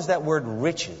 He loves that word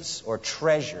riches or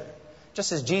treasure,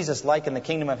 just as Jesus likened the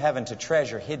kingdom of heaven to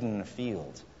treasure hidden in a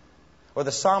field. Or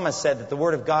the psalmist said that the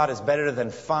word of God is better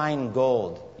than fine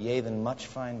gold, yea, than much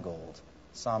fine gold.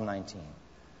 Psalm 19.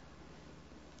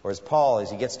 Or as Paul, as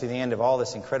he gets to the end of all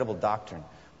this incredible doctrine,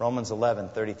 Romans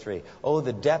 11:33. "Oh,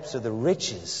 the depths of the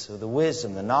riches of the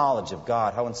wisdom, the knowledge of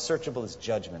God, how unsearchable his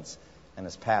judgments and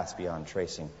his paths beyond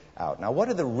tracing out." Now, what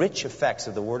are the rich effects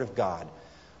of the Word of God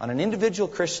on an individual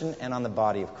Christian and on the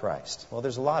body of Christ? Well,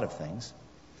 there's a lot of things.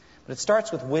 But it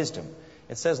starts with wisdom.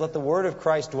 It says, "Let the word of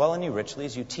Christ dwell in you richly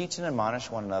as you teach and admonish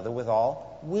one another with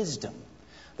all wisdom."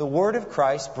 The word of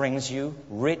Christ brings you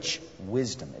rich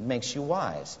wisdom. It makes you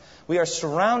wise. We are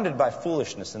surrounded by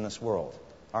foolishness in this world,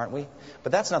 aren't we?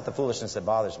 But that's not the foolishness that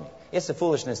bothers me. It's the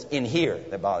foolishness in here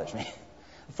that bothers me.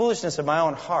 The foolishness of my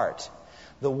own heart.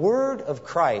 The Word of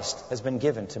Christ has been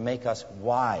given to make us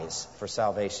wise for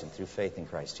salvation through faith in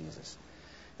Christ Jesus.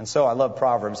 And so I love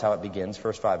Proverbs, how it begins,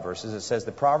 first 5 verses. It says,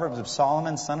 "The Proverbs of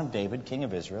Solomon, son of David, king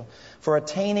of Israel, for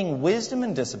attaining wisdom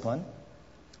and discipline,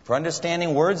 for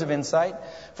understanding words of insight,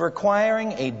 for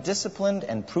acquiring a disciplined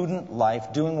and prudent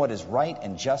life, doing what is right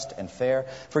and just and fair,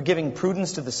 for giving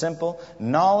prudence to the simple,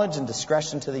 knowledge and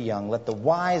discretion to the young. Let the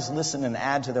wise listen and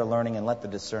add to their learning, and let the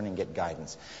discerning get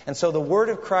guidance." And so the Word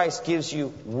of Christ gives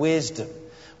you wisdom.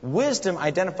 Wisdom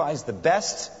identifies the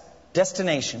best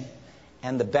destination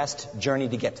and the best journey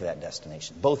to get to that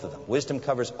destination. Both of them. Wisdom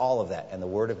covers all of that, and the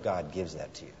Word of God gives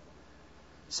that to you.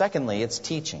 Secondly, it's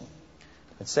teaching.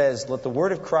 It says, "Let the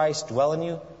word of Christ dwell in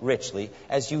you richly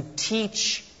as you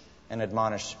teach and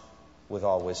admonish with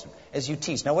all wisdom." As you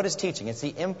teach. Now, what is teaching? It's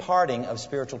the imparting of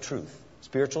spiritual truth,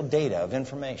 spiritual data, of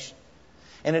information.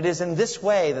 And it is in this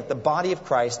way that the body of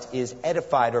Christ is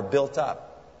edified or built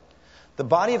up. The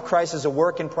body of Christ is a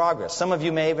work in progress. Some of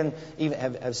you may even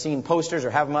have seen posters or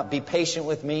have them up, "Be patient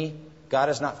with me. God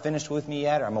is not finished with me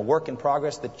yet," or "I'm a work in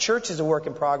progress." The church is a work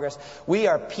in progress. We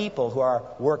are people who are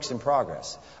works in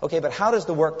progress. Okay, but how does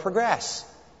the work progress?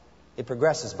 It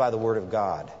progresses by the Word of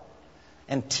God.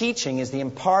 And teaching is the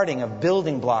imparting of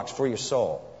building blocks for your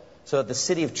soul so that the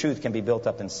city of truth can be built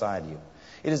up inside you.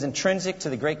 It is intrinsic to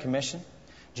the Great Commission.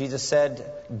 Jesus said,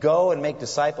 "Go and make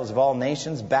disciples of all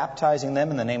nations, baptizing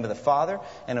them in the name of the Father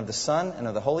and of the Son and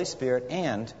of the Holy Spirit,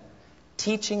 and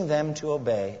teaching them to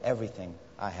obey everything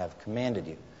I have commanded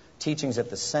you." Teaching is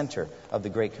at the center of the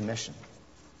Great Commission.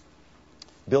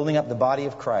 Building up the body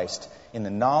of Christ in the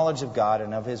knowledge of God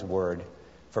and of His Word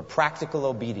for practical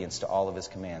obedience to all of His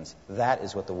commands. That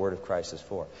is what the Word of Christ is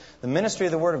for. The ministry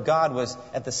of the Word of God was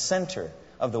at the center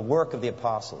of the work of the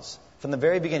apostles. From the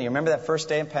very beginning, remember that first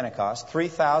day of Pentecost,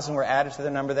 3,000 were added to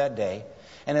their number that day.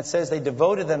 And it says they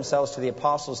devoted themselves to the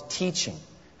apostles' teaching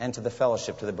and to the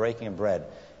fellowship, to the breaking of bread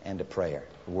and to prayer,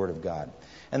 the Word of God.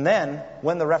 And then,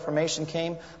 when the Reformation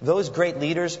came, those great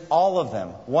leaders, all of them,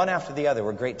 one after the other,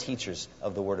 were great teachers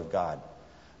of the Word of God.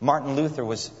 Martin Luther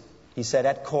was, he said,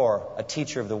 at core, a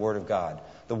teacher of the Word of God.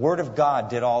 The Word of God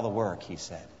did all the work, he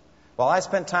said. While I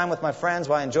spent time with my friends,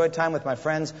 while I enjoyed time with my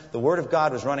friends, the Word of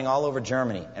God was running all over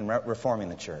Germany and reforming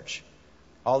the church.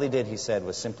 All he did, he said,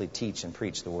 was simply teach and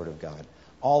preach the Word of God.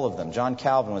 All of them. John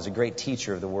Calvin was a great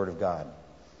teacher of the Word of God.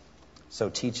 So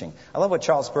teaching. I love what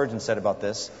Charles Spurgeon said about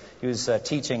this. He was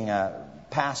teaching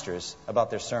pastors about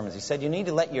their sermons. He said, you need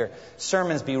to let your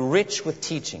sermons be rich with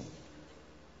teaching.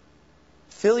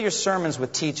 Fill your sermons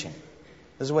with teaching.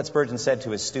 This is what Spurgeon said to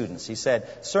his students. He said,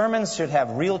 sermons should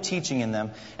have real teaching in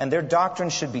them, and their doctrine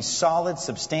should be solid,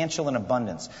 substantial, and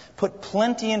abundance. Put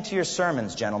plenty into your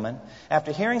sermons, gentlemen.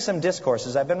 After hearing some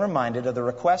discourses, I've been reminded of the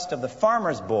request of the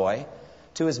farmer's boy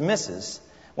to his missus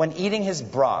when eating his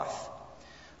broth.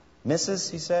 Missus,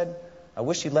 he said, I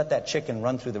wish you'd let that chicken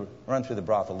run through the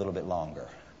broth a little bit longer.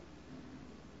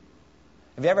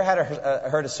 Have you ever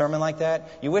heard a sermon like that?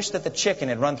 You wish that the chicken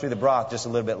had run through the broth just a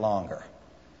little bit longer.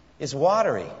 It's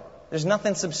watery. There's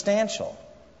nothing substantial.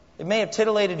 It may have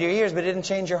titillated your ears, but it didn't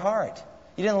change your heart.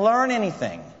 You didn't learn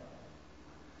anything.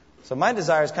 So my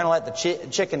desire is kind of let the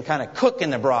chicken kind of cook in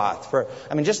the broth.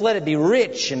 Just let it be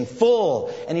rich and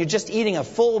full, and you're just eating a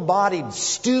full-bodied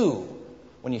stew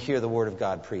when you hear the Word of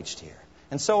God preached here.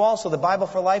 And so also the Bible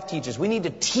for Life teaches we need to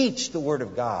teach the Word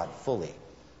of God fully.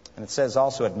 And it says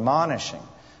also admonishing.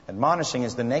 Admonishing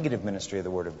is the negative ministry of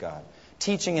the Word of God.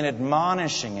 Teaching and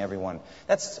admonishing everyone.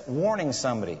 That's warning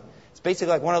somebody. It's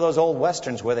basically like one of those old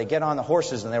westerns where they get on the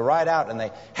horses and they ride out and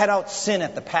they head out sin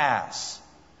at the pass.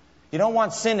 You don't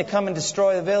want sin to come and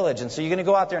destroy the village, and so you're going to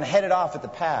go out there and head it off at the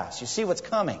pass. You see what's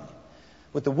coming.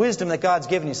 With the wisdom that God's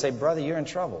given you, say, brother, you're in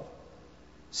trouble.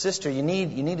 Sister, you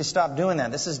need to stop doing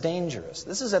that. This is dangerous.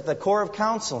 This is at the core of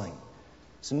counseling.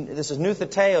 This is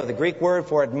noutheteo, the Greek word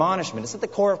for admonishment. It's at the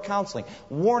core of counseling.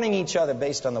 Warning each other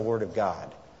based on the Word of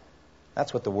God.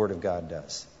 That's what the Word of God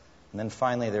does. And then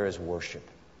finally there is worship.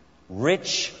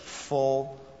 Rich,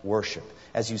 full worship.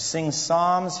 As you sing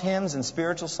psalms, hymns, and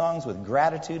spiritual songs with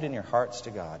gratitude in your hearts to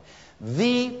God.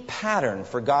 The pattern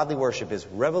for godly worship is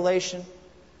revelation,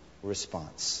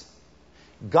 response.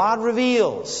 God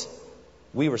reveals,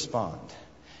 we respond.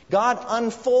 God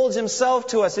unfolds Himself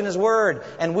to us in His Word,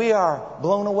 and we are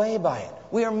blown away by it.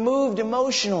 We are moved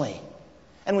emotionally.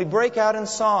 And we break out in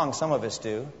song, some of us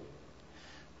do.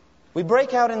 We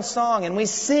break out in song and we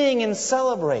sing and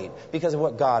celebrate because of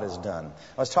what God has done.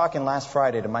 I was talking last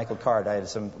Friday to Michael Card. I had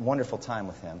some wonderful time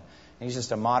with him. He's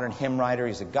just a modern hymn writer.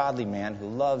 He's a godly man who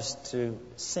loves to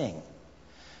sing.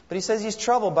 But he says he's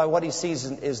troubled by what he sees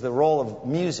is the role of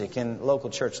music in local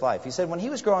church life. He said when he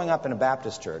was growing up in a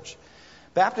Baptist church,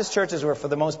 Baptist churches were for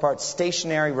the most part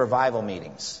stationary revival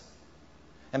meetings.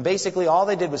 And basically all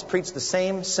they did was preach the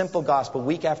same simple gospel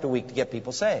week after week to get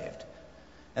people saved.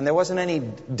 And there wasn't any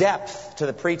depth to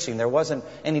the preaching. There wasn't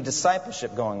any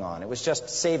discipleship going on. It was just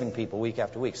saving people week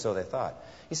after week, so they thought.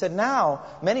 He said now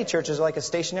many churches are like a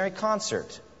stationary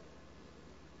concert.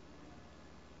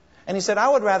 And he said, I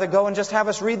would rather go and just have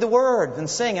us read the Word than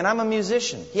sing. And I'm a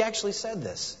musician. He actually said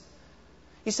this.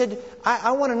 He said,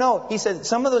 I want to know. He said,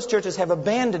 some of those churches have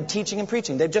abandoned teaching and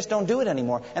preaching. They just don't do it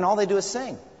anymore. And all they do is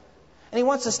sing. And he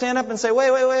wants to stand up and say,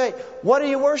 wait. What are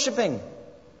you worshiping?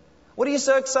 What are you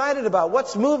so excited about?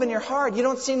 What's moving your heart? You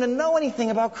don't seem to know anything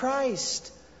about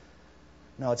Christ.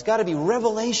 No, it's got to be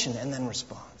revelation and then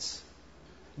response.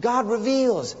 God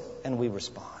reveals and we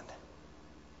respond.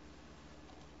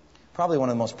 Probably one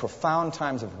of the most profound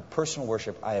times of personal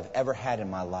worship I have ever had in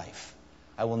my life.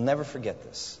 I will never forget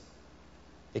this.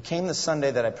 It came the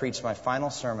Sunday that I preached my final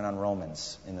sermon on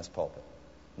Romans in this pulpit.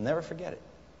 I'll never forget it.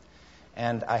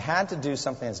 And I had to do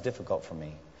something that's difficult for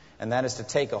me. And that is to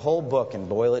take a whole book and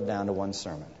boil it down to one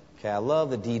sermon. Okay, I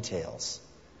love the details.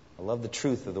 I love the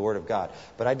truth of the Word of God.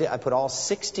 But I put all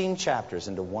 16 chapters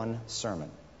into one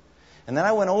sermon. And then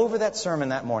I went over that sermon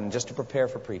that morning just to prepare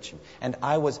for preaching. And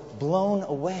I was blown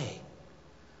away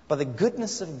by the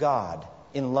goodness of God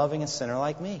in loving a sinner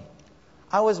like me.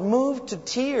 I was moved to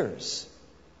tears.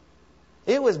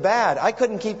 It was bad. I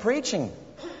couldn't keep preaching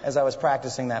as I was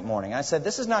practicing that morning. I said,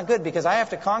 this is not good because I have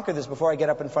to conquer this before I get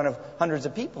up in front of hundreds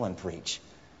of people and preach.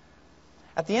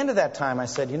 At the end of that time, I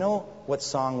said, you know what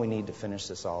song we need to finish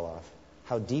this all off?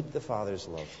 How Deep the Father's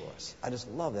Love for Us. I just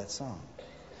love that song.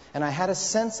 And I had a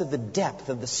sense of the depth,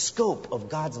 of the scope of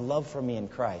God's love for me in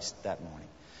Christ that morning.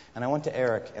 And I went to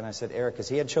Eric, and I said, Eric, because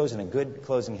he had chosen a good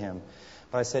closing hymn,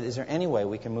 but I said, is there any way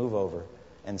we can move over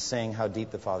and sing How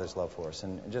Deep the Father's Love for Us?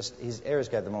 And just, Eric's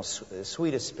got the most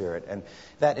sweetest spirit. And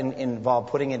that involved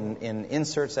putting it in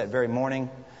inserts that very morning.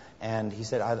 And he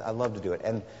said, I'd love to do it.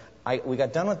 And we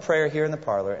got done with prayer here in the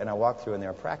parlor, and I walked through, and they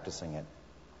were practicing it.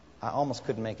 I almost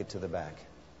couldn't make it to the back.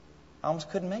 I almost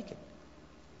couldn't make it.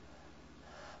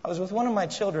 I was with one of my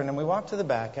children, and we walked to the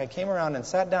back. I came around and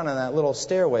sat down on that little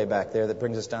stairway back there that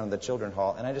brings us down to the children's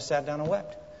hall, and I just sat down and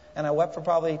wept. And I wept for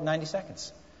probably 90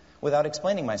 seconds without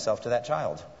explaining myself to that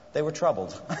child. They were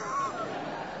troubled.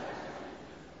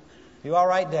 You all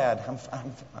right, Dad?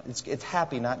 It's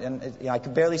happy, and I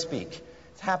could barely speak.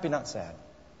 It's happy, not sad.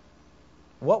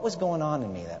 What was going on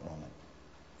in me that moment?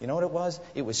 You know what it was?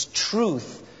 It was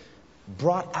truth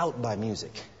brought out by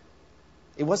music.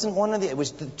 It wasn't one of it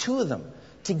was the two of them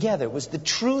together. It was the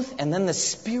truth and then the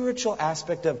spiritual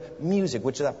aspect of music,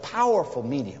 which is a powerful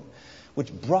medium,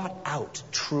 which brought out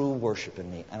true worship in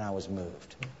me, and I was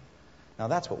moved. Now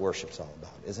that's what worship's all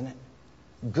about, isn't it?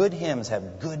 Good hymns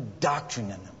have good doctrine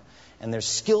in them, and they're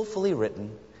skillfully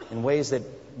written in ways that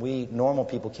we normal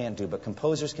people can't do, but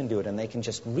composers can do it, and they can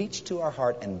just reach to our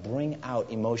heart and bring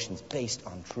out emotions based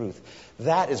on truth.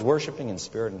 That is worshiping in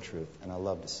spirit and truth, and I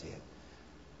love to see it.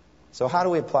 So how do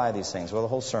we apply these things? Well, the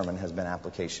whole sermon has been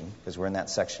application, because we're in that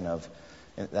section of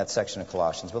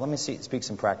Colossians. But let me speak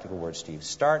some practical words to you.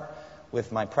 Start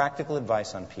with my practical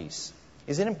advice on peace.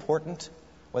 Is it important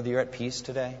whether you're at peace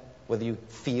today? Whether you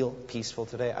feel peaceful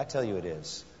today? I tell you it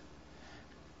is.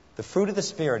 The fruit of the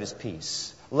Spirit is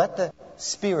peace. Let the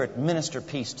Spirit minister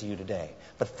peace to you today.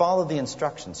 But follow the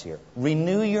instructions here.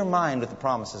 Renew your mind with the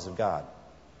promises of God.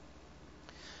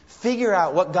 Figure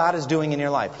out what God is doing in your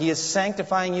life. He is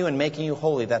sanctifying you and making you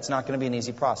holy. That's not going to be an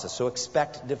easy process, so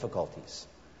expect difficulties.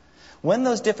 When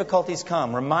those difficulties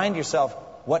come, remind yourself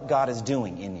what God is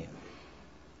doing in you.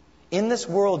 In this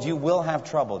world you will have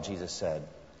trouble, Jesus said,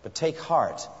 but take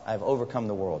heart, I have overcome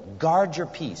the world. Guard your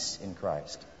peace in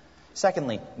Christ.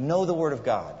 Secondly, know the Word of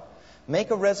God.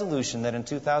 Make a resolution that in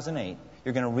 2008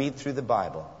 you're going to read through the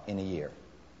Bible in a year.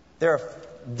 There are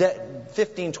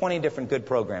 15, 20 different good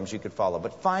programs you could follow,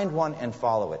 but find one and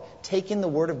follow it. Take in the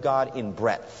Word of God in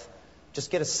breadth.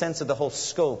 Just get a sense of the whole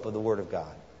scope of the Word of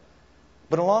God.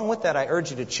 But along with that, I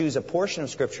urge you to choose a portion of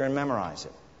Scripture and memorize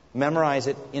it. Memorize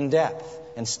it in depth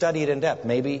and study it in depth.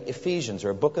 Maybe Ephesians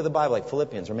or a book of the Bible like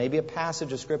Philippians, or maybe a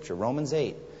passage of Scripture, Romans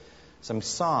 8, some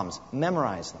Psalms.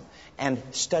 Memorize them and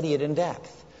study it in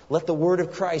depth. Let the Word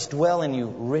of Christ dwell in you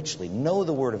richly. Know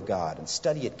the Word of God and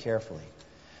study it carefully.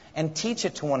 And teach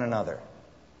it to one another.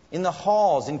 In the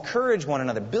halls, encourage one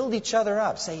another. Build each other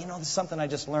up. Say, this is something I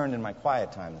just learned in my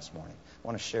quiet time this morning. I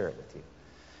want to share it with you.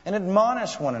 And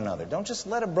admonish one another. Don't just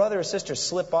let a brother or sister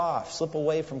slip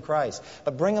away from Christ,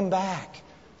 but bring them back.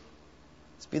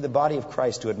 Let's be the body of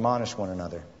Christ to admonish one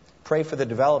another. Pray for the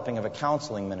developing of a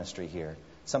counseling ministry here.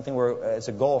 Something where it's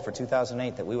a goal for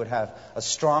 2008 that we would have a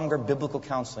stronger biblical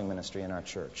counseling ministry in our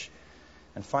church.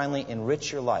 And finally,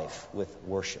 enrich your life with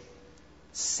worship.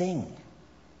 Sing.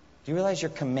 Do you realize you're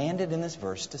commanded in this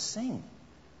verse to sing?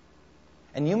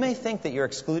 And you may think that you're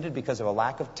excluded because of a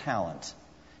lack of talent.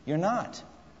 You're not.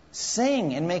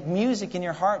 Sing and make music in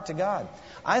your heart to God.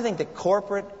 I think that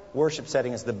corporate worship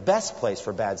setting is the best place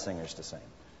for bad singers to sing.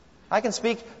 I can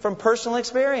speak from personal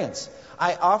experience.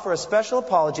 I offer a special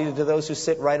apology to those who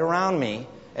sit right around me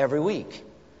every week.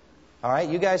 All right,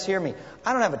 you guys hear me.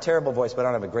 I don't have a terrible voice, but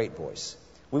I don't have a great voice.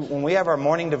 When we have our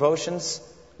morning devotions,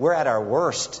 we're at our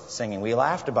worst singing. We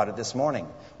laughed about it this morning.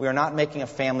 We are not making a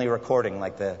family recording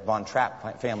like the Von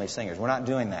Trapp family singers. We're not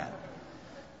doing that.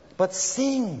 But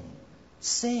sing.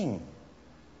 Sing.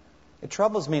 It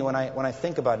troubles me when I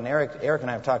think about it, and Eric and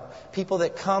I have talked, people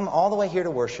that come all the way here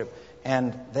to worship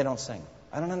and they don't sing.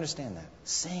 I don't understand that.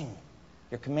 Sing.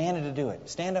 You're commanded to do it.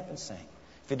 Stand up and sing.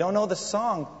 If you don't know the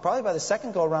song, probably by the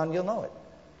second go around you'll know it.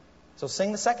 So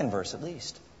sing the second verse at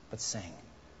least, but sing.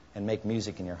 And make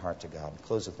music in your heart to God.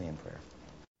 Close with me in prayer.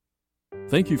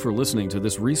 Thank you for listening to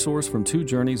this resource from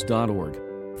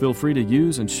twojourneys.org. Feel free to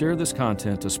use and share this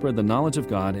content to spread the knowledge of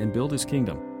God and build His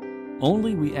kingdom.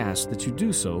 Only we ask that you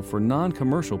do so for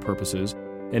non-commercial purposes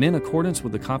and in accordance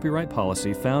with the copyright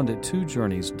policy found at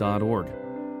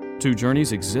twojourneys.org. Two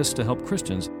Journeys exists to help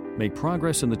Christians make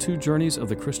progress in the two journeys of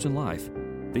the Christian life,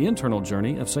 the internal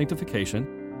journey of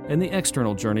sanctification and the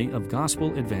external journey of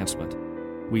gospel advancement.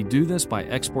 We do this by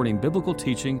exporting biblical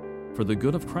teaching for the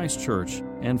good of Christ's church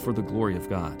and for the glory of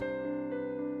God.